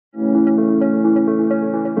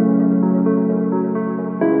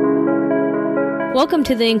Welcome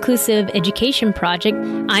to the Inclusive Education Project.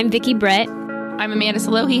 I'm Vicki Brett. I'm Amanda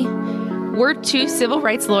Salohi. We're two civil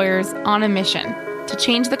rights lawyers on a mission to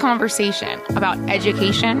change the conversation about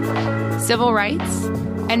education, civil rights,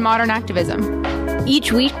 and modern activism.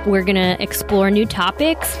 Each week, we're going to explore new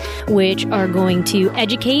topics which are going to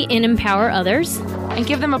educate and empower others and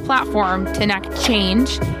give them a platform to enact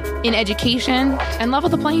change in education and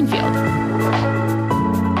level the playing field.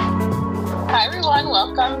 Hi, everyone.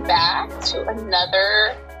 Welcome back to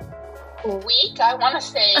another week. I want to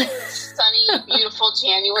say sunny, beautiful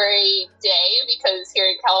January day because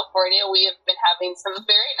here in California, we have been having some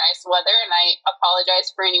very nice weather, and I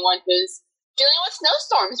apologize for anyone who's dealing with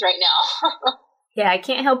snowstorms right now. Yeah, I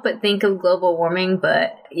can't help but think of global warming,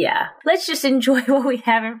 but yeah, let's just enjoy what we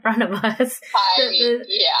have in front of us. I'm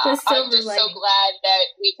just so glad that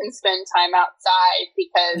we can spend time outside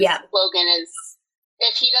because Logan is,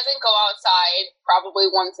 if he doesn't go outside probably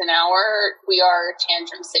once an hour, we are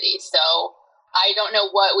Tantrum City. So I don't know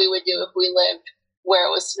what we would do if we lived where it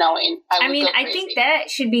was snowing. I think that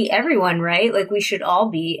should be everyone, right? Like, we should all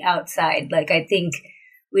be outside. Like, I think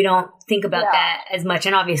we don't think about that as much.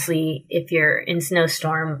 And obviously, if you're in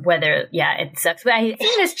snowstorm weather, it sucks. But I think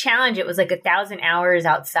this challenge, it was like 1,000 hours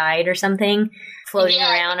outside or something floating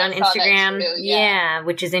around on Instagram.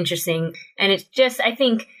 Which is interesting. And it's just, I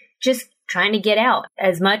think, just trying to get out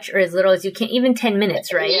as much or as little as you can, even 10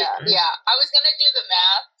 minutes, right? Yeah. I was going to do the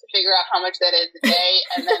math to figure out how much that is a day.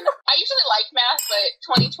 And then I usually like math, but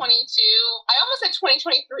 2022, I almost said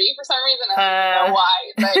 2023 for some reason. I don't even know why,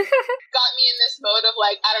 but got me in this mode of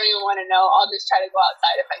like, I don't even want to know. I'll just try to go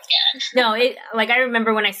outside if I can. I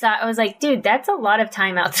remember when I saw it, I was like, dude, that's a lot of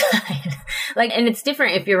time outside. And it's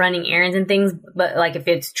different if you're running errands and things, but like if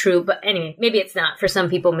it's true, but anyway, maybe it's not. For some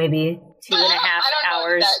people, maybe 2.5 hours. I don't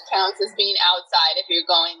know if that counts as being outside if you're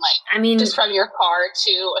going just from your car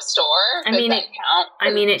to a store.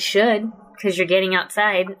 It should, because you're getting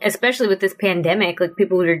outside, especially with this pandemic. Like,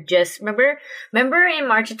 people were just, remember in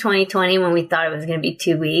March of 2020 when we thought it was going to be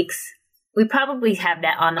 2 weeks? We probably have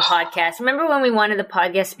that on the podcast. Remember when we wanted the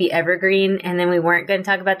podcast to be evergreen and then we weren't going to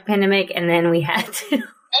talk about the pandemic and then we had to?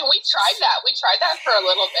 And we tried that. We tried that for a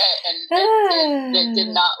little bit and it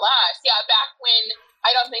did not last. Yeah, back when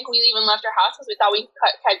I don't think we even left our house because we thought we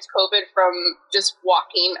catch COVID from just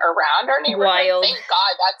walking around our neighborhood. Wild. Thank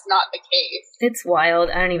God that's not the case. It's wild.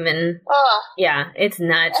 I don't even. Yeah, it's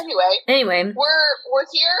nuts. Anyway, we're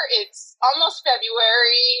here. It's almost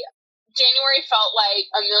February. January felt like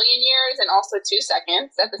a million years and also 2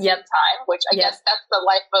 seconds at the same time, which I guess that's the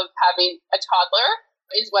life of having a toddler,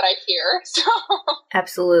 is what I hear. So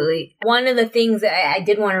absolutely. One of the things that I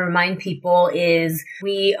did want to remind people is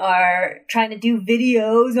we are trying to do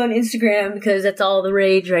videos on Instagram because that's all the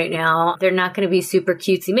rage right now. They're not going to be super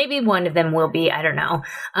cutesy. Maybe one of them will be. I don't know.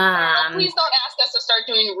 Please don't ask us to start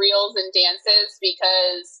doing reels and dances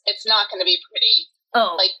because it's not going to be pretty.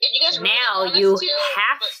 Oh, if you guys really now you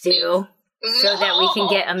have to, so that we can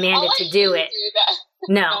get Amanda to do it.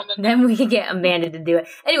 No, then we can get Amanda to do it.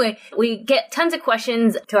 Anyway, we get tons of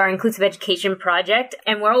questions to our Inclusive Education Project,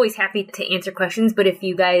 and we're always happy to answer questions. But if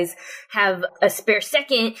you guys have a spare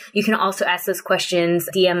second, you can also ask those questions,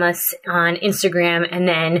 DM us on Instagram, and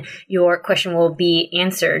then your question will be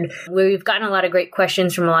answered. We've gotten a lot of great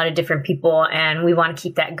questions from a lot of different people, and we want to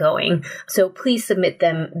keep that going. So please submit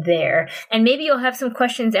them there. And maybe you'll have some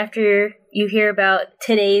questions after you hear about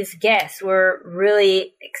today's guest. We're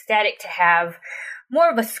really ecstatic to have more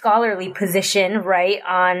of a scholarly position, right,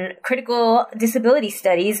 on critical disability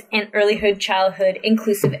studies and earlyhood childhood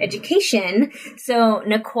inclusive education. So,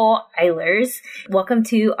 Nicole Eilers, welcome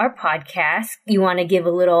to our podcast. You want to give a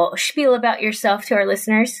little spiel about yourself to our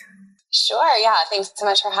listeners? Sure, yeah. Thanks so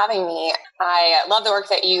much for having me. I love the work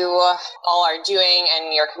that you all are doing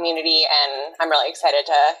in your community, and I'm really excited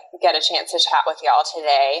to get a chance to chat with you all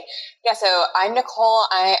today. Yeah, so I'm Nicole.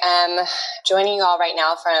 I am joining you all right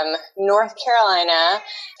now from North Carolina,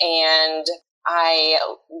 and I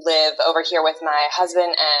live over here with my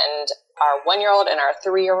husband and our 1-year-old and our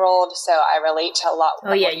 3-year-old, so I relate to a lot of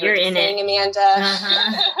what you're saying, Amanda.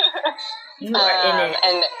 You are in it.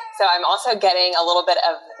 And so I'm also getting a little bit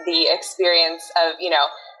of the experience of,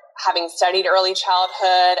 having studied early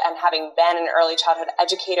childhood and having been an early childhood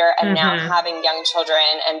educator and now having young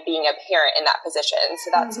children and being a parent in that position.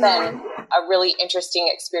 So that's been a really interesting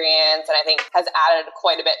experience and I think has added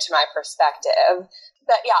quite a bit to my perspective.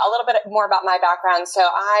 But yeah, a little bit more about my background. So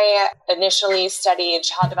I initially studied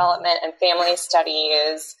child development and family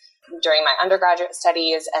studies during my undergraduate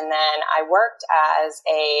studies. And then I worked as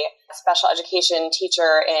a special education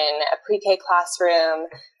teacher in a pre-K classroom.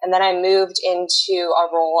 And then I moved into a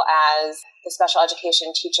role as the special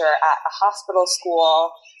education teacher at a hospital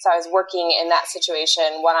school. So I was working in that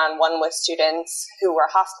situation one-on-one with students who were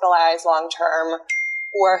hospitalized long-term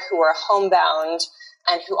or who were homebound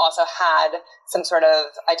and who also had some sort of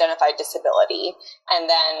identified disability. And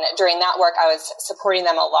then during that work, I was supporting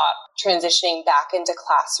them a lot, transitioning back into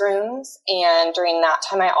classrooms. And during that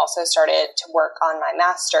time, I also started to work on my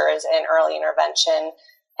master's in early intervention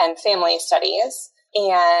and family studies.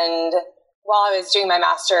 And while I was doing my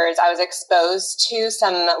master's, I was exposed to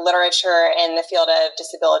some literature in the field of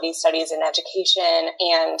disability studies and education,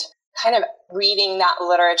 and kind of reading that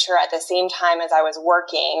literature at the same time as I was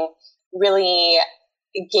working really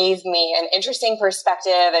gave me an interesting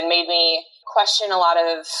perspective and made me question a lot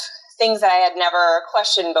of things that I had never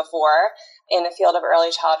questioned before in the field of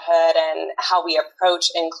early childhood and how we approach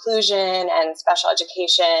inclusion and special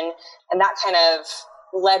education. And that kind of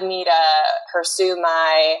led me to pursue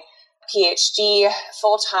my PhD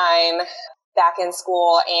full-time back in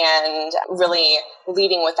school and really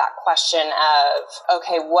leading with that question of,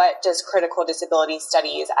 okay, what does critical disability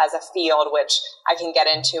studies as a field, which I can get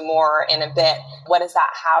into more in a bit, what does that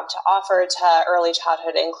have to offer to early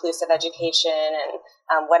childhood inclusive education,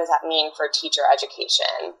 and what does that mean for teacher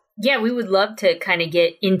education? Yeah, we would love to kind of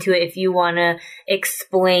get into it if you want to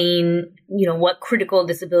explain, what critical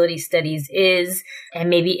disability studies is and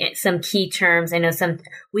maybe some key terms. I know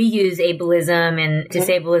we use ableism and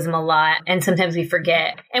disableism a lot, and sometimes we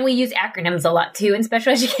forget. And we use acronyms a lot too in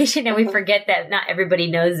special education, and we forget that not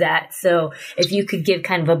everybody knows that. So if you could give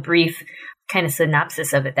kind of a brief kind of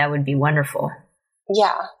synopsis of it, that would be wonderful.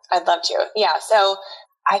 Yeah, I'd love to. Yeah, so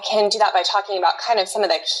I can do that by talking about kind of some of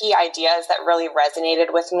the key ideas that really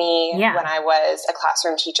resonated with me when I was a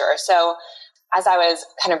classroom teacher. So as I was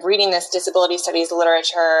kind of reading this disability studies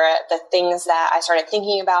literature, the things that I started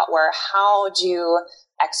thinking about were, how do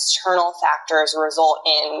external factors result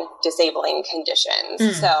in disabling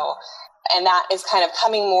conditions? So, and that is kind of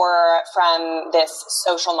coming more from this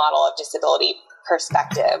social model of disability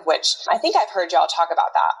perspective, which I think I've heard y'all talk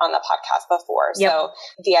about that on the podcast before. Yep. So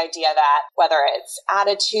the idea that whether it's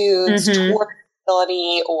attitudes toward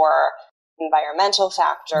disability or environmental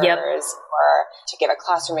factors, or to give a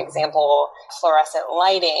classroom example, fluorescent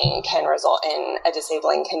lighting can result in a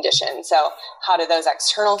disabling condition. So how do those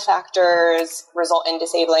external factors result in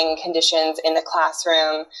disabling conditions in the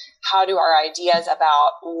classroom? How do our ideas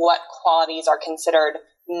about what qualities are considered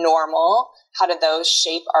normal, how do those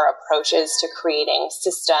shape our approaches to creating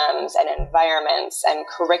systems and environments and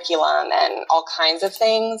curriculum and all kinds of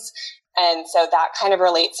things? And so that kind of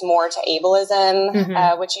relates more to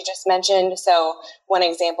ableism, which you just mentioned. So one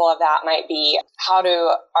example of that might be, how do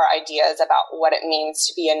our ideas about what it means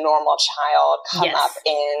to be a normal child come up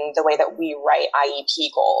in the way that we write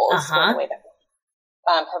IEP goals, or the way that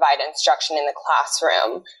we provide instruction in the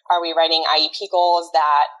classroom? Are we writing IEP goals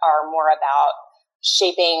that are more about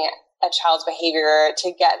shaping a child's behavior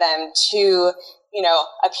to get them to,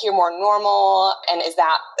 appear more normal? And is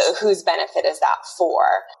that, whose benefit is that for?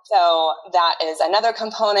 So that is another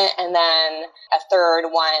component. And then a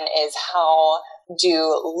third one is, how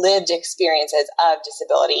do lived experiences of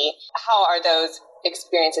disability, how are those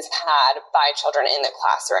experiences had by children in the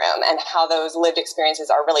classroom, and how those lived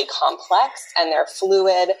experiences are really complex and they're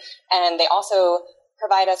fluid, and they also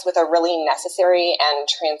provide us with a really necessary and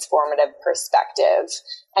transformative perspective.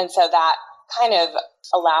 And so that kind of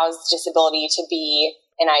allows disability to be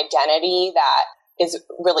an identity that is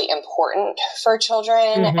really important for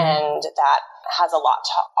children and that has a lot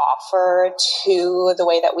to offer to the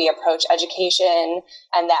way that we approach education,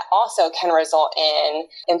 and that also can result in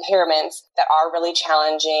impairments that are really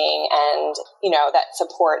challenging and, that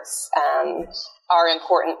supports are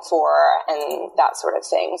important for, and that sort of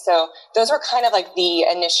thing. So those were kind of like the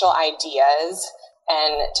initial ideas.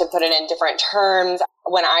 And to put it in different terms,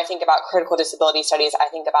 when I think about critical disability studies, I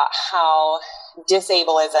think about how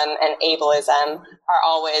disableism and ableism are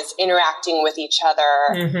always interacting with each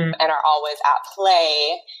other and are always at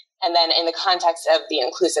play. And then in the context of the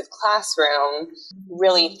inclusive classroom,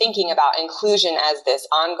 really thinking about inclusion as this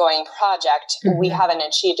ongoing project. We haven't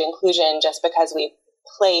achieved inclusion just because we've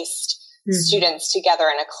placed students together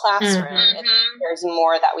in a classroom. There's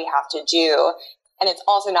more that we have to do. And it's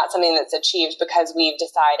also not something that's achieved because we've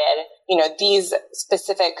decided, these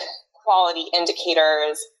specific quality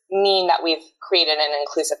indicators mean that we've created an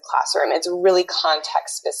inclusive classroom. It's really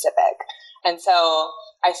context specific. And so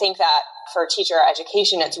I think that for teacher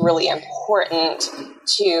education, it's really important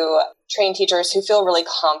to train teachers who feel really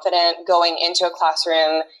confident going into a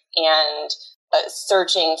classroom, and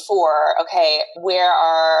searching for, okay, where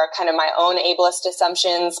are kind of my own ableist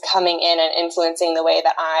assumptions coming in and influencing the way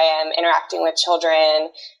that I am interacting with children?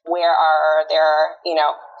 Where are there,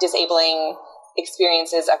 disabling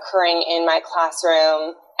experiences occurring in my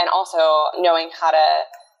classroom? And also knowing how to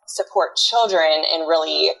support children in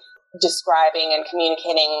really describing and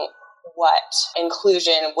communicating what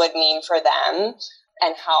inclusion would mean for them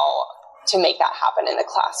and how to make that happen in the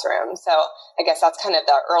classroom. So I guess that's kind of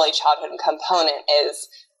the early childhood component. Is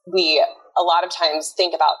we a lot of times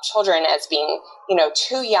think about children as being,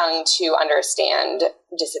 too young to understand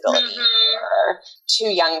disability or too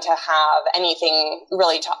young to have anything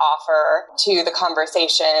really to offer to the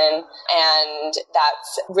conversation. And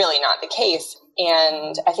that's really not the case.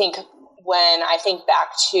 And I think when I think back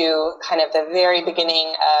to kind of the very beginning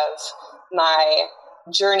of my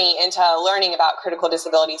journey into learning about critical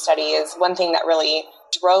disability studies, one thing that really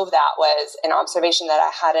drove that was an observation that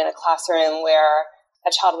I had in a classroom where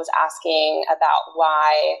a child was asking about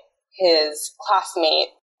why his classmate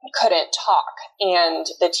couldn't talk. And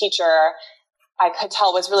the teacher, I could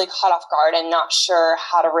tell, was really caught off guard and not sure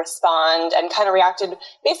how to respond, and kind of reacted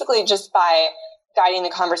basically just by guiding the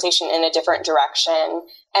conversation in a different direction.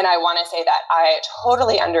 And I want to say that I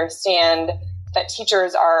totally understand that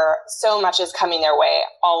teachers are so much is coming their way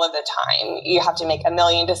all of the time. You have to make a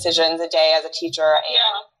million decisions a day as a teacher.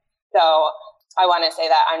 And so I want to say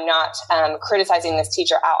that I'm not criticizing this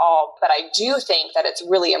teacher at all, but I do think that it's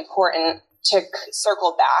really important to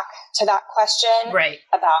circle back to that question, right,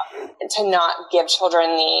 about to not give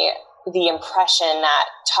children the impression that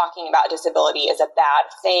talking about disability is a bad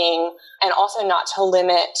thing, and also not to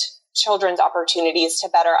limit children's opportunities to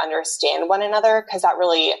better understand one another, because that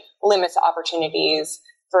really limits the opportunities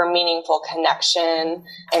for meaningful connection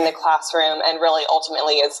in the classroom, and really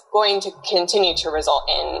ultimately is going to continue to result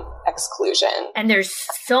in exclusion. And there's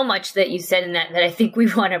so much that you said in that I think we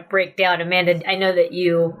want to break down. Amanda, I know that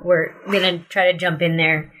you were going to try to jump in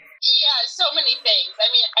there. Yeah, so many things. I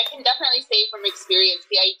mean, I can definitely say from experience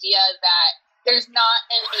the idea that there's not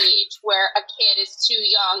an age where a kid is too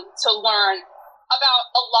young to learn about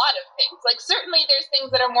a lot of things. Like, certainly there's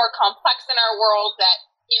things that are more complex in our world that,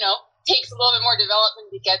 takes a little bit more development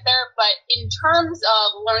to get there. But in terms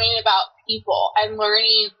of learning about people and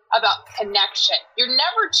learning about connection, you're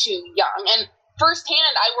never too young. And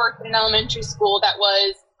firsthand, I worked in an elementary school that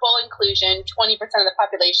was full inclusion. 20% of the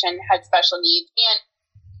population had special needs. And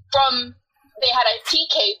they had a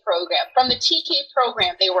TK program. From the TK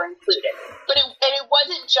program, they were included. But it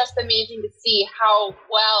wasn't just amazing to see how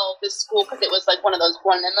well the school, because it was like one of those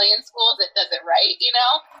 1 in a million schools that does it right,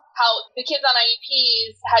 how the kids on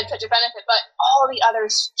IEPs had such a benefit, but all the other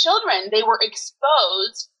children, they were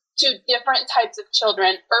exposed to different types of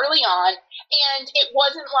children early on. And it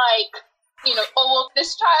wasn't like, oh, well,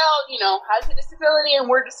 this child, has a disability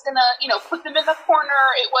and we're just going to, put them in the corner.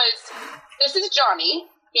 It was, this is Johnny.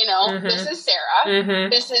 This is Sarah,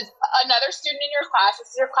 this is another student in your class,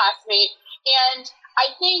 this is your classmate. And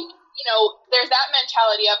I think, there's that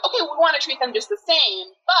mentality of, okay, we want to treat them just the same,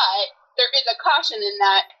 but there is a caution in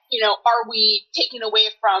that, are we taking away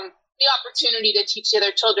from the opportunity to teach the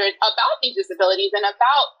other children about these disabilities and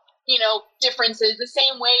about, differences the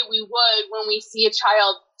same way we would when we see a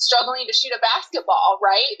child struggling to shoot a basketball,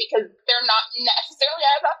 right? Because they're not necessarily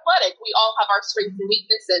as athletic. We all have our strengths and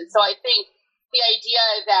weaknesses. So I think the idea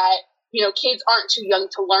that, kids aren't too young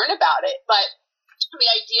to learn about it, but the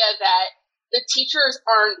idea that the teachers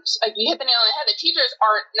aren't, like you hit the nail on the head, the teachers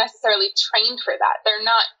aren't necessarily trained for that. They're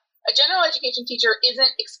not, a general education teacher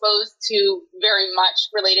isn't exposed to very much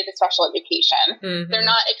related to special education. They're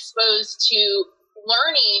not exposed to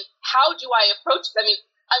learning, how do I approach them? I mean,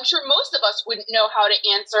 I'm sure most of us wouldn't know how to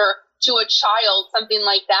answer to a child something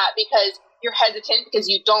like that because you're hesitant, because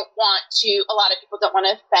you don't want to, a lot of people don't want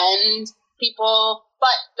to offend people.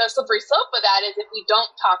 But the slippery slope of that is if we don't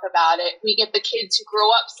talk about it, we get the kids who grow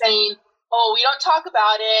up saying, oh, we don't talk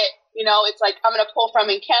about it. It's like, I'm going to pull from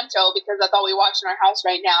Encanto because that's all we watch in our house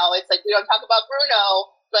right now. It's like, we don't talk about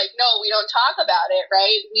Bruno. Like, no, we don't talk about it,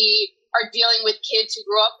 right? We are dealing with kids who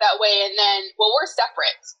grow up that way, and then, well, we're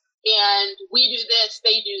separate. And we do this,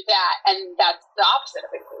 they do that. And that's the opposite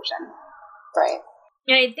of inclusion. Right.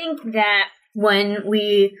 And I think that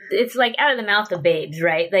it's like out of the mouth of babes,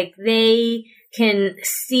 right? Like, they can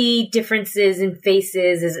see differences in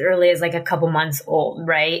faces as early as like a couple months old,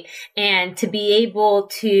 right? And to be able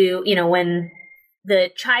to, when the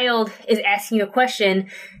child is asking you a question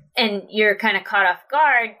and you're kind of caught off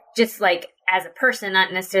guard, just like as a person,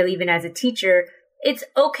 not necessarily even as a teacher, it's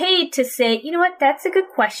okay to say, you know what, that's a good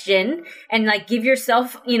question. And like give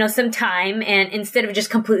yourself, some time, and instead of just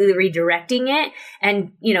completely redirecting it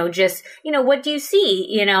and, just, what do you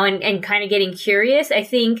see, and kind of getting curious. I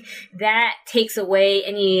think that takes away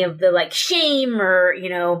any of the like shame or,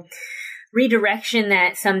 redirection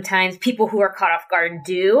that sometimes people who are caught off guard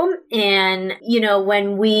do. And,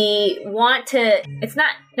 when we want to, it's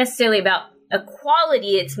not necessarily about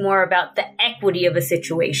equality, it's more about the equity of a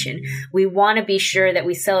situation. We want to be sure that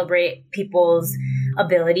we celebrate people's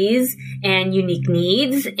abilities and unique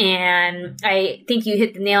needs. And I think you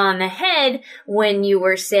hit the nail on the head when you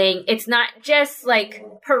were saying it's not just like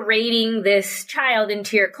parading this child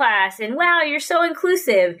into your class and wow, you're so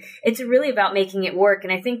inclusive. It's really about making it work.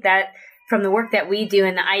 And I think that from the work that we do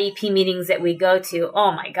and the IEP meetings that we go to,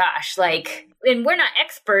 oh my gosh, and we're not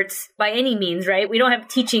experts by any means, right? We don't have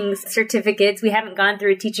teaching certificates. We haven't gone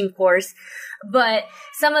through a teaching course. But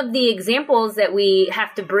some of the examples that we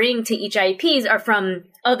have to bring to each IEPs are from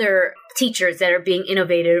other teachers that are being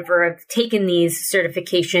innovative or have taken these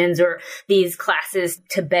certifications or these classes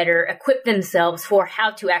to better equip themselves for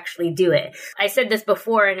how to actually do it. I said this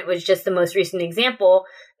before, and it was just the most recent example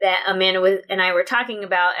that Amanda and I were talking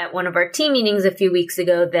about at one of our team meetings a few weeks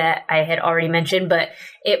ago that I had already mentioned, but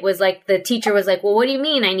it was like the teacher was like, well, what do you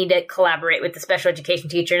mean I need to collaborate with the special education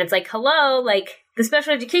teacher? And it's like, hello, the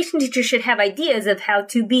special education teacher should have ideas of how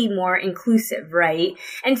to be more inclusive, right?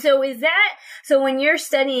 And so so when you're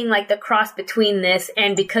studying the cross between this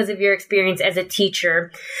and because of your experience as a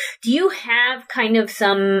teacher, do you have kind of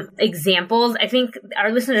some examples? I think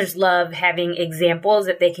our listeners love having examples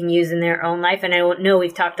that they can use in their own life. And I know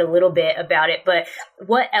we've talked a little bit about it, but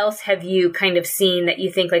what else have you kind of seen that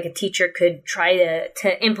you think a teacher could try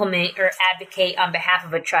to implement or advocate on behalf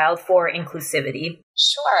of a child for inclusivity?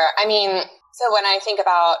 Sure. So when I think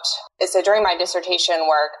during my dissertation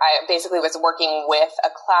work, I basically was working with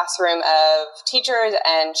a classroom of teachers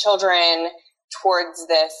and children towards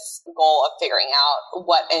this goal of figuring out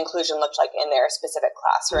what inclusion looked like in their specific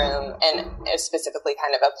classroom and specifically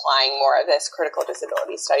kind of applying more of this critical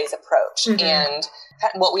disability studies approach. Mm-hmm. And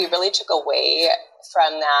what we really took away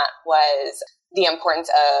from that was the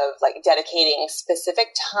importance of dedicating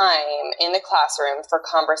specific time in the classroom for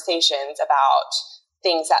conversations about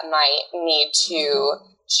things that might need to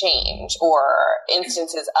change or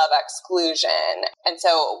instances of exclusion. And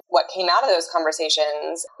so what came out of those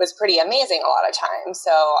conversations was pretty amazing a lot of times. So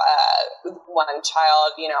one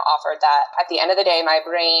child, offered that at the end of the day, my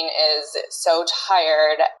brain is so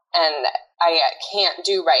tired and I can't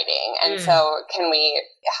do writing. And so can we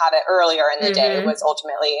have it earlier in the day was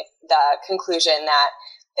ultimately the conclusion that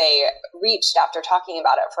they reached after talking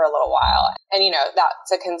about it for a little while. And,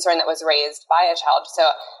 that's a concern that was raised by a child. So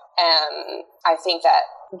I think that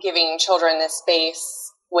giving children this space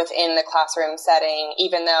within the classroom setting,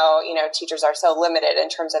 even though, teachers are so limited in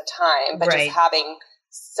terms of time, but just having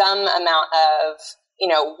some amount of,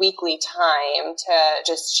 weekly time to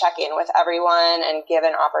just check in with everyone and give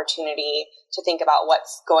an opportunity to think about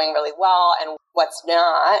what's going really well and what's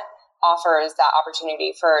not, offers that opportunity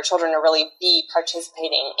for children to really be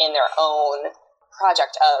participating in their own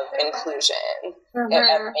project of inclusion,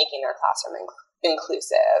 of making their classroom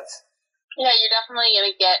inclusive. Yeah, you're definitely going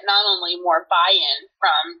to get not only more buy-in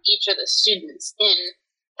from each of the students in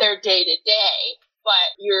their day-to-day,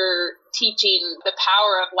 but you're teaching the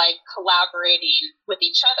power of collaborating with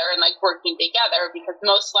each other and working together, because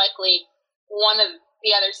most likely one of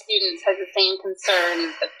the other students has the same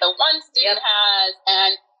concerns that the one student has,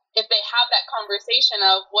 and if they have that conversation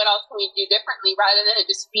of what else can we do differently, rather than it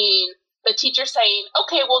just being the teacher saying,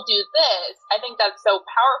 okay, we'll do this, I think that's so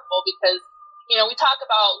powerful because, we talk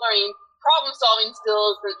about learning problem-solving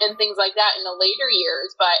skills and things like that in the later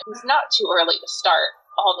years, but it's not too early to start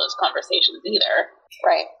all those conversations either.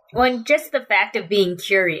 Right. Well, just the fact of being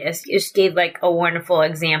curious, you just gave a wonderful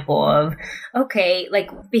example of, okay,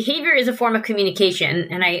 behavior is a form of communication,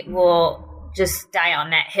 and I will just die on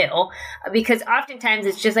that hill because oftentimes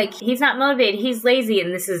it's just he's not motivated, he's lazy.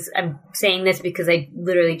 And I'm saying this because I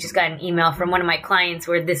literally just got an email from one of my clients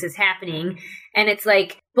where this is happening. And it's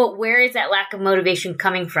but where is that lack of motivation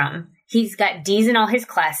coming from? He's got D's in all his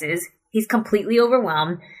classes. He's completely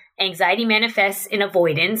overwhelmed. Anxiety manifests in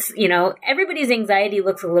avoidance. Everybody's anxiety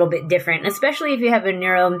looks a little bit different, especially if you have a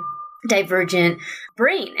neurodivergent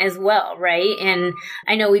brain as well, right? And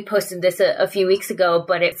I know we posted this a few weeks ago,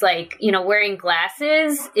 but it's wearing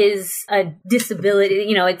glasses is a disability.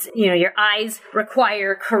 It's, your eyes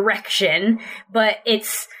require correction, but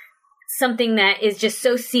it's something that is just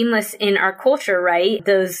so seamless in our culture, right?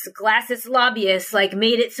 Those glasses lobbyists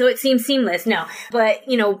made it so it seems seamless. No, but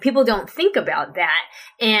people don't think about that.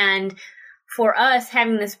 And for us,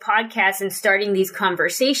 having this podcast and starting these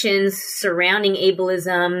conversations surrounding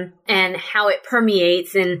ableism and how it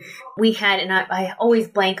permeates, and we had, and I always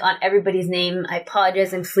blank on everybody's name, I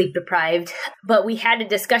apologize, I'm sleep deprived, but we had a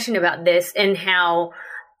discussion about this and how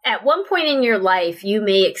at one point in your life, you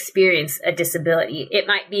may experience a disability. It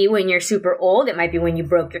might be when you're super old. It might be when you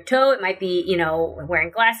broke your toe. It might be, wearing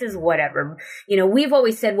glasses, whatever. We've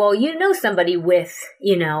always said, well, somebody with,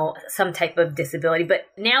 some type of disability. But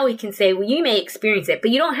now we can say, well, you may experience it, but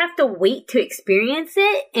you don't have to wait to experience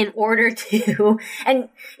it in order to, and,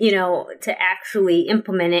 to actually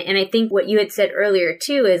implement it. And I think what you had said earlier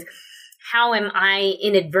too is, how am I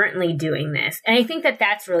inadvertently doing this? And I think that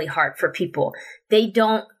that's really hard for people. They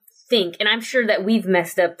don't think, and I'm sure that we've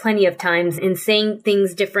messed up plenty of times in saying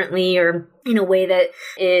things differently or in a way that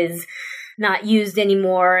is not used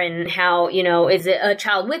anymore, and how, is it a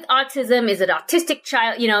child with autism? Is it autistic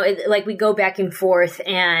child? Like we go back and forth,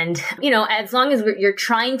 and, as long as you're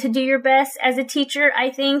trying to do your best as a teacher, I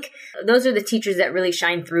think those are the teachers that really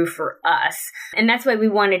shine through for us. And that's why we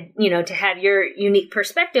wanted, to have your unique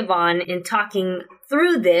perspective on in talking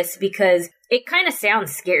through this, because it kind of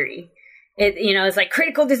sounds scary. It's like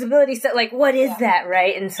critical disability. So like, what is that?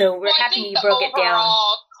 Right. And so we're happy you broke it down.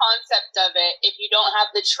 Concept of it, if you don't have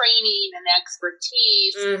the training and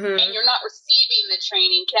expertise and you're not receiving the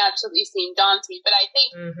training, can absolutely seem daunting. But I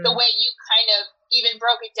think the way you kind of even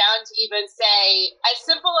broke it down to even say, as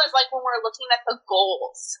simple as like when we're looking at the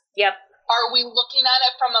goals. Yep. Are we looking at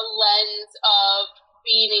it from a lens of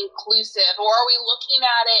being inclusive, or are we looking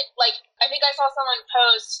at it like, I think I saw someone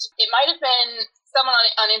post, it might have been someone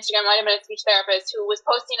on Instagram, might have been a speech therapist, who was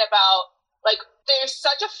posting about like, there's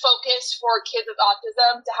such a focus for kids with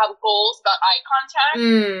autism to have goals about eye contact.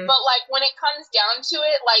 But like when it comes down to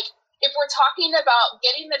it, like if we're talking about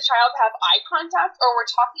getting the child to have eye contact, or we're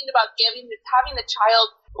talking about having the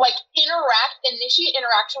child like initiate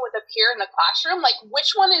interaction with a peer in the classroom, like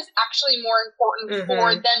which one is actually more important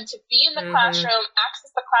for them to be in the classroom, access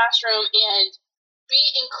the classroom, and be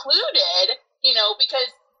included, because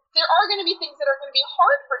there are going to be things that are going to be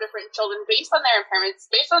hard for different children based on their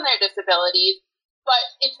impairments, based on their disabilities. But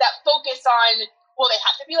it's that focus on, well, they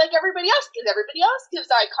have to be like everybody else because everybody else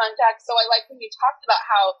gives eye contact. So I like when you talked about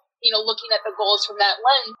how, looking at the goals from that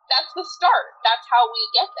lens, that's the start. That's how we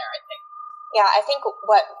get there, I think. Yeah, I think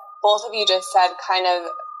what both of you just said kind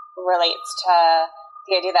of relates to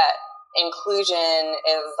the idea that inclusion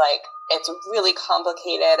is like, it's really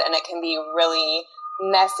complicated and it can be really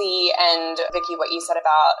messy. And Vicki, what you said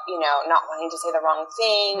about, not wanting to say the wrong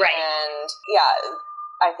thing. Right. And yeah,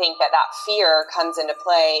 I think that fear comes into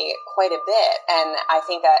play quite a bit. And I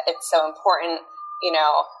think that it's so important,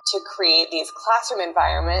 to create these classroom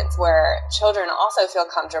environments where children also feel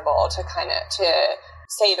comfortable to to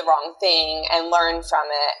say the wrong thing and learn from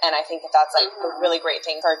it. And I think that that's like a really great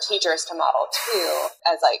thing for teachers to model too,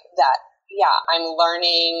 as like that, yeah, I'm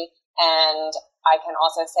learning, and I can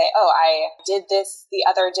also say, oh, I did this the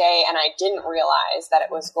other day and I didn't realize that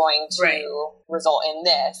it was going to result in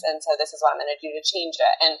this. And so this is what I'm going to do to change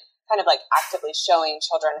it. And kind of like actively showing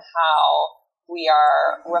children how we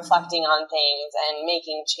are reflecting on things and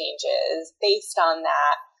making changes based on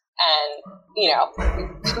that. And,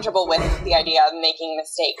 comfortable with the idea of making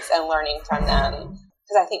mistakes and learning from them.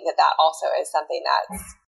 Because I think that also is something that's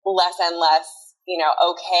less and less,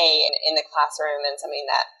 okay in the classroom, and something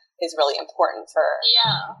that is really important for.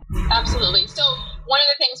 Yeah, absolutely. So one of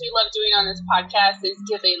the things we love doing on this podcast is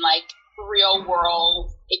giving like real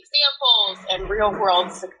world examples and real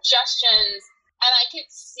world suggestions. And I could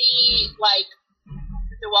see like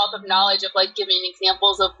the wealth of knowledge of like giving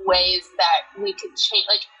examples of ways that we could change,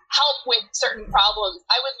 like help with certain problems.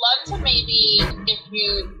 I would love to maybe, if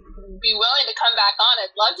you'd be willing to come back on,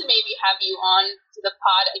 I'd love to maybe have you on to the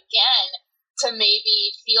pod again to maybe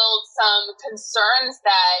field some concerns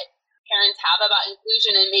that parents have about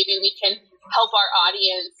inclusion, and maybe we can help our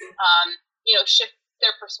audience, shift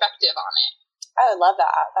their perspective on it. I would love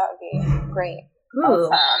that. That would be great.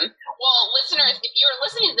 Awesome. Well, listeners, if you're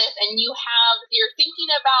listening to this and you're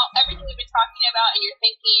thinking about everything we've been talking about, and you're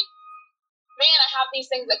thinking, man, I have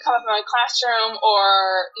these things that come up in my classroom,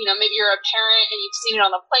 or, maybe you're a parent and you've seen it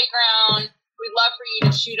on the playground, we'd love for you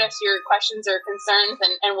to shoot us your questions or concerns,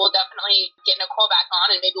 and we'll definitely get Nicole back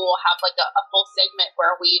on, and maybe we'll have like a full segment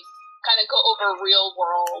where we kind of go over real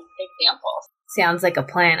world examples. Sounds like a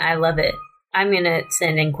plan. I love it. I'm going to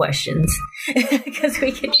send in questions because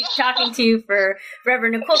we could keep talking to you for forever.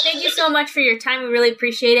 Nicole, thank you so much for your time. We really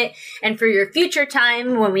appreciate it. And for your future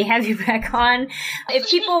time when we have you back on. If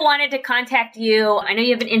people wanted to contact you, I know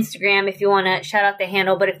you have an Instagram if you want to shout out the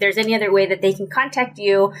handle, but if there's any other way that they can contact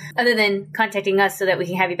you other than contacting us so that we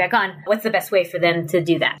can have you back on, what's the best way for them to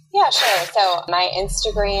do that? Yeah, sure. So my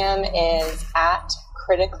Instagram is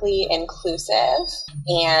 @critically inclusive.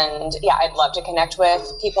 And yeah, I'd love to connect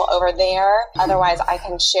with people over there. Otherwise, I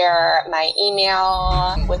can share my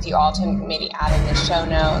email with you all to maybe add in the show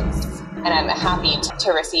notes. And I'm happy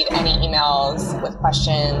to receive any emails with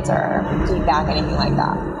questions or feedback, anything like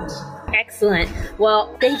that. Excellent.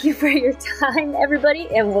 Well, thank you for your time, everybody,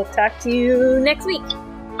 and we'll talk to you next week.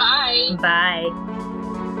 Bye. Bye.